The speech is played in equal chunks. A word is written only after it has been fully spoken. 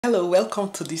Hello,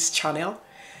 welcome to this channel.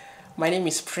 My name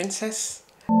is Princess,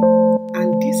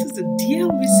 and this is the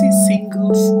DLVC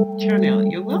Singles channel.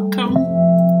 You're welcome.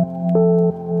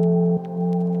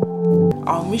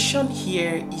 Our mission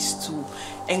here is to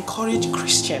encourage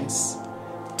Christians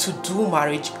to do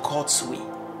marriage God's way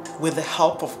with the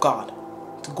help of God,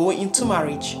 to go into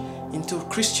marriage, into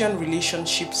Christian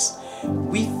relationships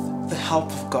with the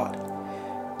help of God.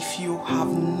 If you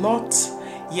have not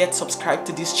yet subscribed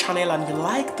to this channel and you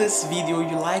like this video,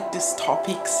 you like these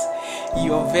topics,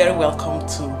 you're very welcome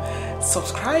to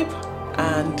subscribe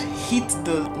and hit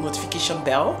the notification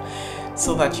bell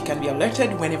so that you can be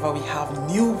alerted whenever we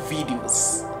have new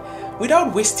videos.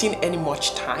 Without wasting any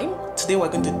much time, today we're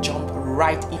going to jump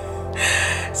right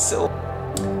in. So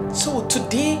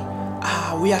today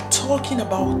we are talking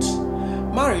about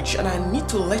marriage, and I need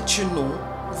to let you know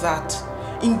that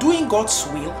in doing God's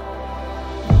will,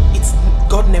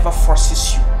 God never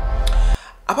forces you.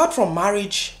 Apart from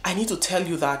marriage, I need to tell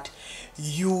you that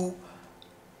you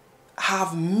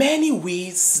have many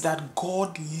ways that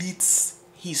God leads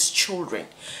his children.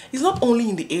 It's not only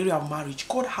in the area of marriage.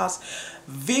 God has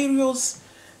various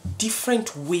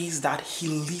different ways that he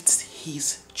leads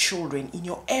his children in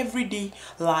your everyday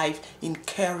life, in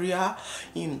career,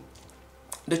 in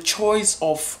the choice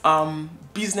of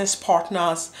business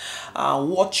partners,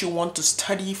 what you want to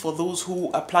study for those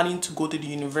who are planning to go to the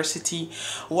university,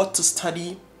 what to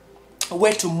study,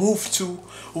 where to move to,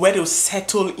 where to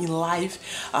settle in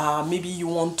life. Maybe you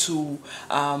want to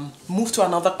move to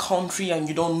another country and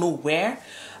you don't know where.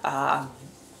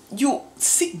 You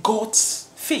seek God's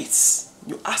face.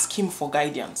 You ask him for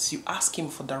guidance. You ask him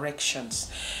for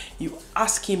directions. You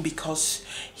ask him because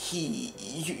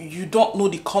you don't know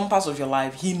the compass of your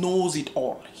life. He knows it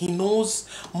all. He knows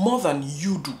more than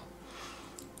you do.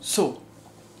 So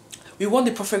we want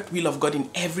the perfect will of God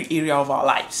in every area of our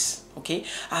lives. Okay?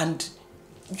 And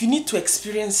you need to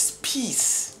experience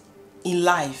peace in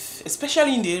life,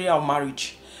 especially in the area of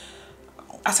marriage.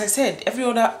 As I said, every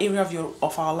other area of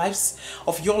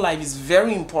your life is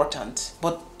very important,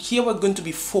 but here we're going to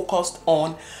be focused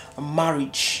on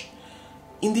marriage.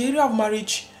 In the area of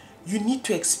marriage, you need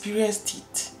to experience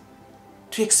it,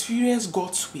 to experience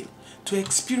God's will, to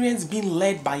experience being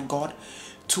led by God,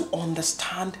 to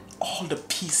understand all the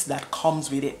peace that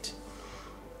comes with it.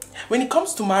 When it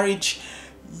comes to marriage,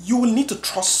 you will need to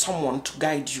trust someone to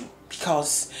guide you,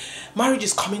 because marriage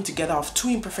is coming together of two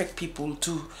imperfect people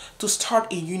to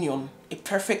start a union, a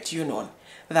perfect union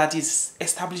that is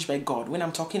established by God. When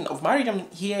I'm talking of marriage,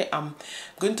 I'm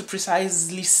going to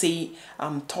precisely say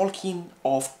I'm talking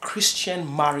of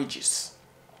Christian marriages.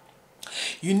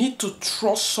 You need to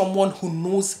trust someone who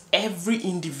knows every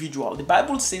individual. The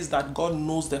Bible says that God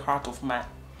knows the heart of man,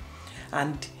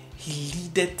 and he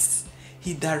directs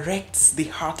the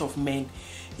heart of men.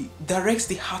 He directs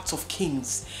the hearts of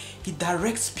kings. He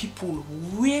directs people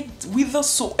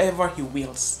whithersoever he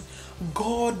wills.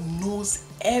 God knows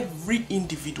every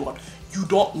individual. You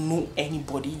don't know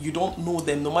anybody. You don't know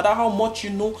them. No matter how much you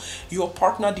know your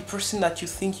partner, the person that you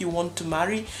think you want to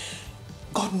marry,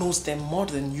 God knows them more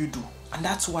than you do. And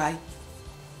that's why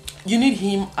you need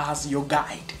him as your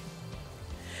guide.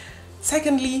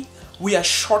 Secondly, we are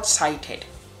short-sighted.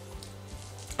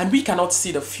 And we cannot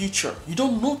see the future. You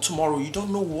don't know tomorrow. You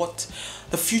don't know what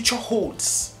the future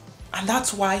holds. And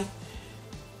that's why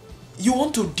you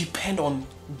want to depend on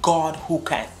God who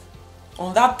can.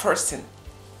 On that person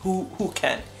who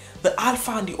can. The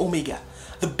Alpha and the Omega.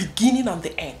 The beginning and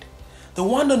the end. The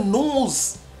one that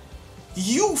knows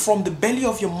you from the belly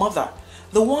of your mother.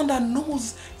 The one that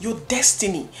knows your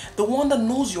destiny. The one that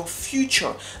knows your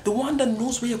future. The one that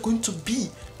knows where you're going to be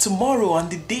tomorrow and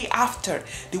the day after.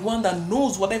 The one that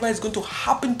knows whatever is going to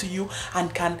happen to you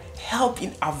and can help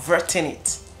in averting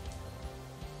it.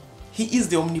 He is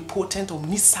the omnipotent,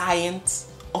 omniscient,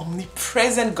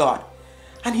 omnipresent God.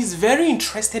 And he's very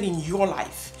interested in your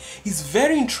life. He's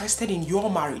very interested in your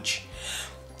marriage.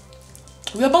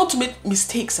 We're about to make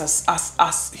mistakes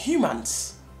as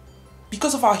humans.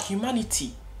 Because of our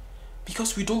humanity,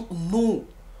 because we don't know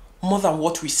more than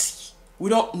what we see. We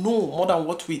don't know more than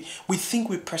what we think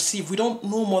we perceive. We don't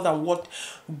know more than what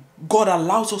God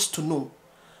allows us to know.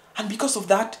 And because of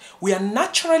that, we are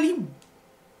naturally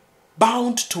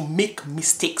bound to make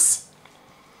mistakes.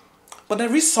 But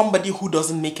there is somebody who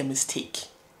doesn't make a mistake.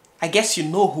 I guess you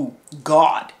know who.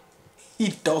 God. He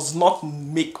does not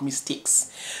make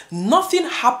mistakes. Nothing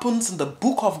happens in the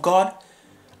book of God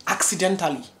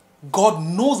accidentally. God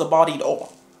knows about it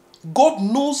all. God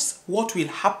knows what will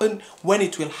happen, when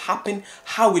it will happen,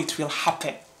 how it will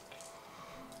happen.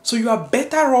 So you are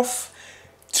better off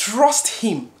trust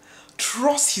him,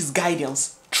 trust his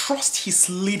guidance, trust his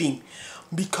leading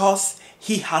because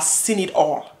he has seen it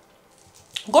all.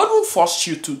 God won't force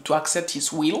you to accept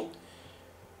his will.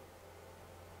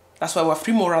 That's why we're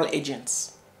free moral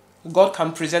agents. God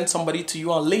can present somebody to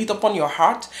you and lay it upon your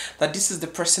heart that this is the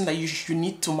person that you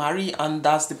need to marry, and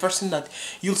that's the person that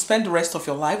you'll spend the rest of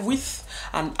your life with.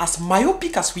 And as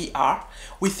myopic as we are,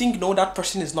 we think, no, that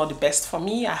person is not the best for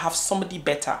me. I have somebody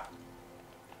better.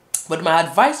 But my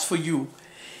advice for you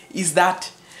is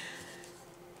that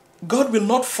God will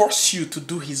not force you to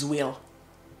do his will.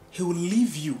 He will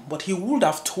leave you, but he would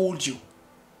have told you.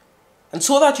 And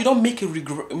so that you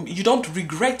don't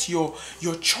regret your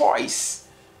choice.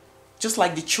 Just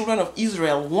like the children of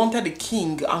Israel wanted a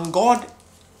king, and God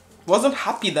wasn't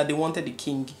happy that they wanted a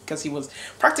king because he was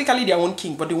practically their own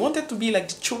king, but they wanted to be like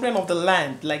the children of the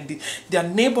land, like their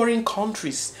neighboring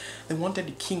countries. They wanted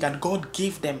a king, and God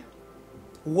gave them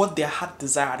what their heart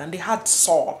desired, and they had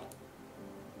Saul.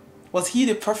 Was he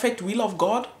the perfect will of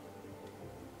God?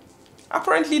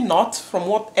 Apparently not.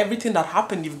 From everything that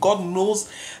happened, if God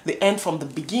knows the end from the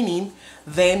beginning,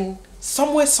 then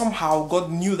somewhere, somehow,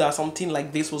 God knew that something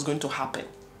like this was going to happen.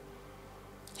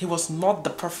 He was not the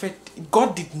perfect.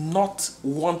 God did not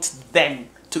want them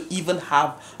to even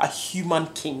have a human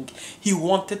king. He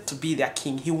wanted to be their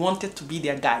king. He wanted to be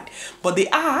their guide. But they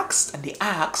asked, and they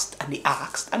asked, and they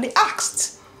asked, and they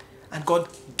asked. And God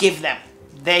gave them.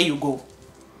 There you go.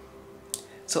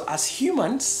 So as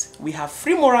humans, we are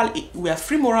free moral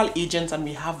agents, and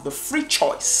we have the free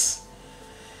choice.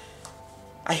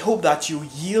 I hope that you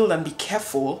yield and be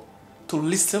careful to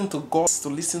listen to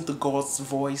God's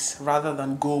voice rather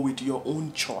than go with your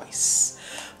own choice.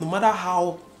 No matter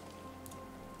how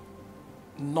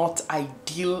not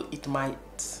ideal it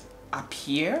might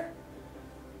appear,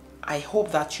 I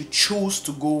hope that you choose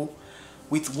to go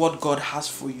with what God has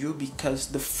for you, because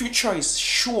the future is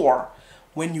sure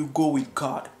when you go with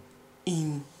God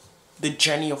in the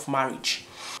journey of marriage.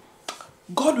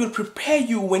 God will prepare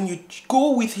you when you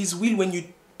go with his will, when you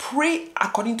pray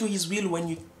according to his will, when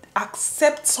you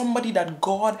accept somebody that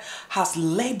God has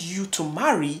led you to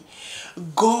marry.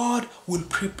 God will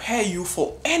prepare you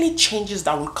for any changes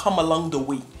that will come along the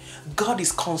way. God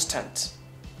is constant.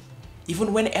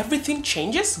 Even when everything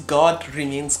changes, God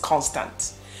remains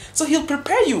constant. So he'll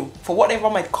prepare you for whatever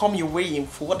might come your way,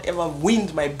 for whatever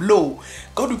wind might blow.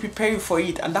 God will prepare you for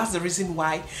it. And that's the reason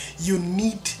why you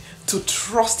need to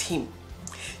trust him.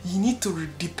 You need to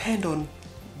depend on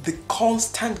the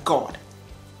constant God,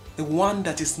 the one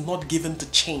that is not given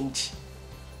to change.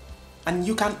 And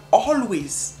you can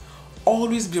always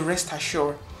be rest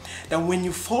assured that when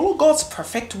you follow God's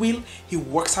perfect will, he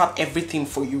works out everything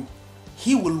for you.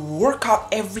 He will work out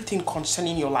everything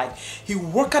concerning your life. He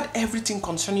will work out everything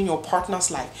concerning your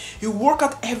partner's life. He will work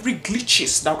out every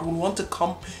glitches that will want to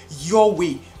come your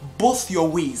way, both your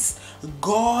ways.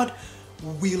 God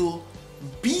will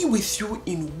be with you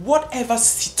in whatever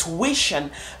situation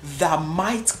that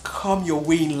might come your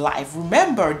way in life.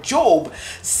 Remember Job,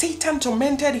 Satan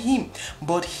tormented him,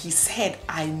 but he said,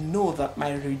 I know that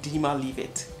my Redeemer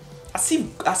liveth. As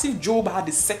if Job had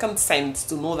a second sense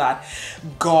to know that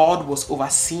God was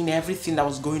overseeing everything that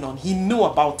was going on. He knew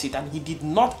about it, and he did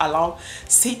not allow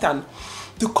Satan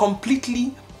to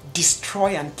completely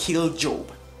destroy and kill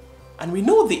Job. And we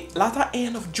know the latter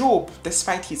end of Job.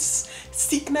 Despite his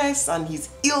sickness and his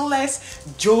illness,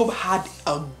 Job had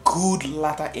a good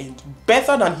latter end,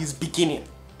 better than his beginning.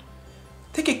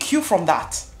 Take a cue from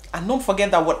that, and don't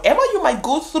forget that whatever you might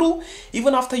go through,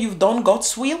 even after you've done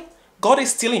God's will, God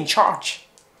is still in charge.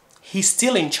 He's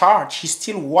still in charge. He's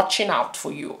still watching out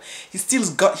for you. He's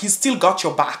still got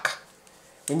your back.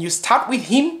 When you start with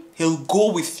him, he'll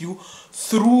go with you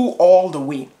through all the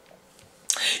way.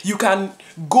 You can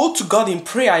go to God in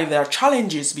prayer if there are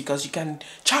challenges, because you can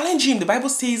challenge him. The Bible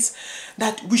says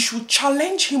that we should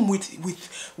challenge him with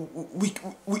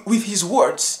his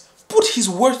words. Put his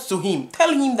words to him.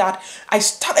 Tell him that I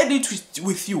started it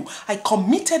with you. I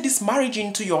committed this marriage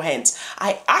into your hands.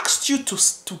 I asked you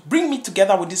to bring me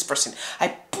together with this person.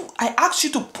 I asked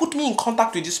you to put me in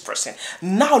contact with this person.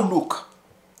 Now look,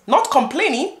 not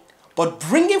complaining, but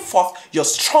bringing forth your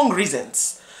strong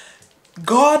reasons.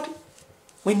 God,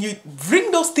 when you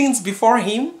bring those things before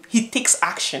him, he takes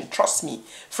action. Trust me,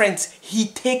 friends, he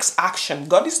takes action.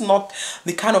 God is not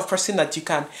the kind of person that you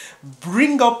can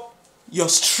bring up your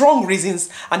strong reasons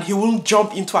and he will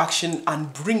jump into action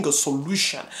and bring a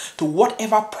solution to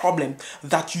whatever problem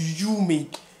that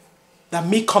that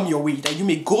may come your way, that you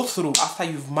may go through after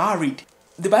you've married.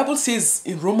 The Bible says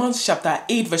in Romans chapter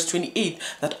 8 verse 28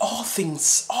 that all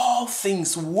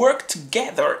things work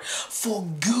together for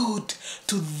good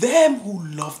to them who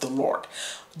love the Lord.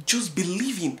 Just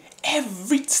believe him.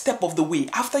 every step of the way,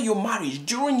 after your marriage,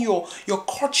 during your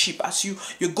courtship, as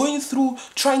you're going through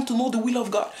trying to know the will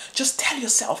of God, just tell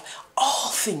yourself, all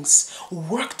things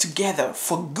work together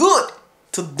for good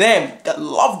to them that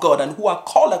love God and who are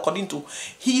called according to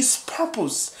his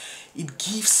purpose. It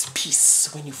gives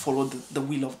peace when you follow the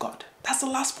will of God. That's the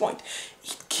last point.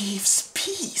 It gives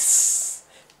peace.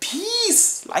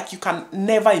 Peace like you can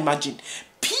never imagine.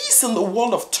 Peace in the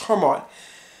world of turmoil.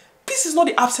 Peace is not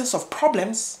the absence of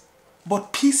problems,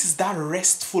 but peace is that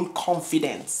restful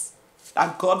confidence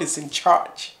that God is in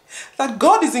charge, that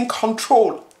God is in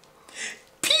control.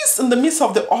 Peace in the midst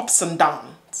of the ups and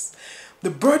downs. The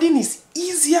burden is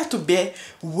easier to bear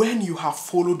when you have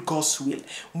followed God's will,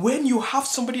 when you have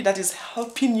somebody that is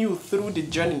helping you through the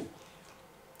journey.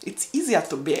 It's easier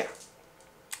to bear.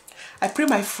 I pray,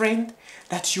 my friend,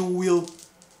 that you will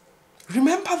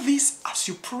remember this as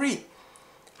you pray,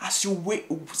 as you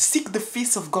seek the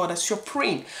face of God, as you're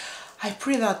praying. I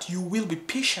pray that you will be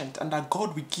patient and that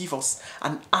God will give us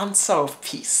an answer of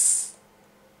peace.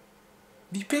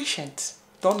 Be patient.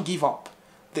 Don't give up.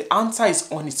 The answer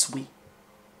is on its way.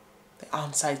 The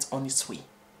answer is on its way.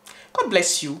 God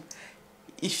bless you.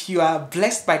 If you are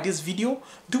blessed by this video,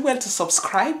 do well to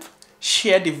subscribe,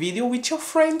 share the video with your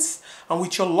friends and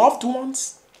with your loved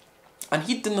ones, and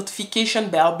hit the notification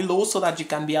bell below so that you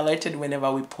can be alerted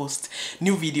whenever we post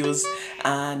new videos.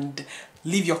 And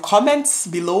leave your comments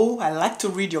below. I like to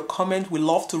read your comment. We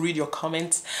love to read your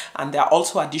comments. And there are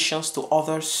also additions to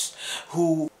others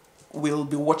who will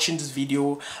be watching this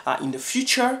video in the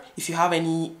future. If you have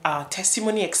any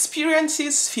testimony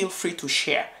experiences, feel free to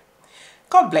share.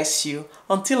 God bless you.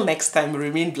 Until next time,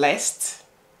 remain blessed.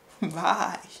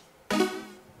 Bye.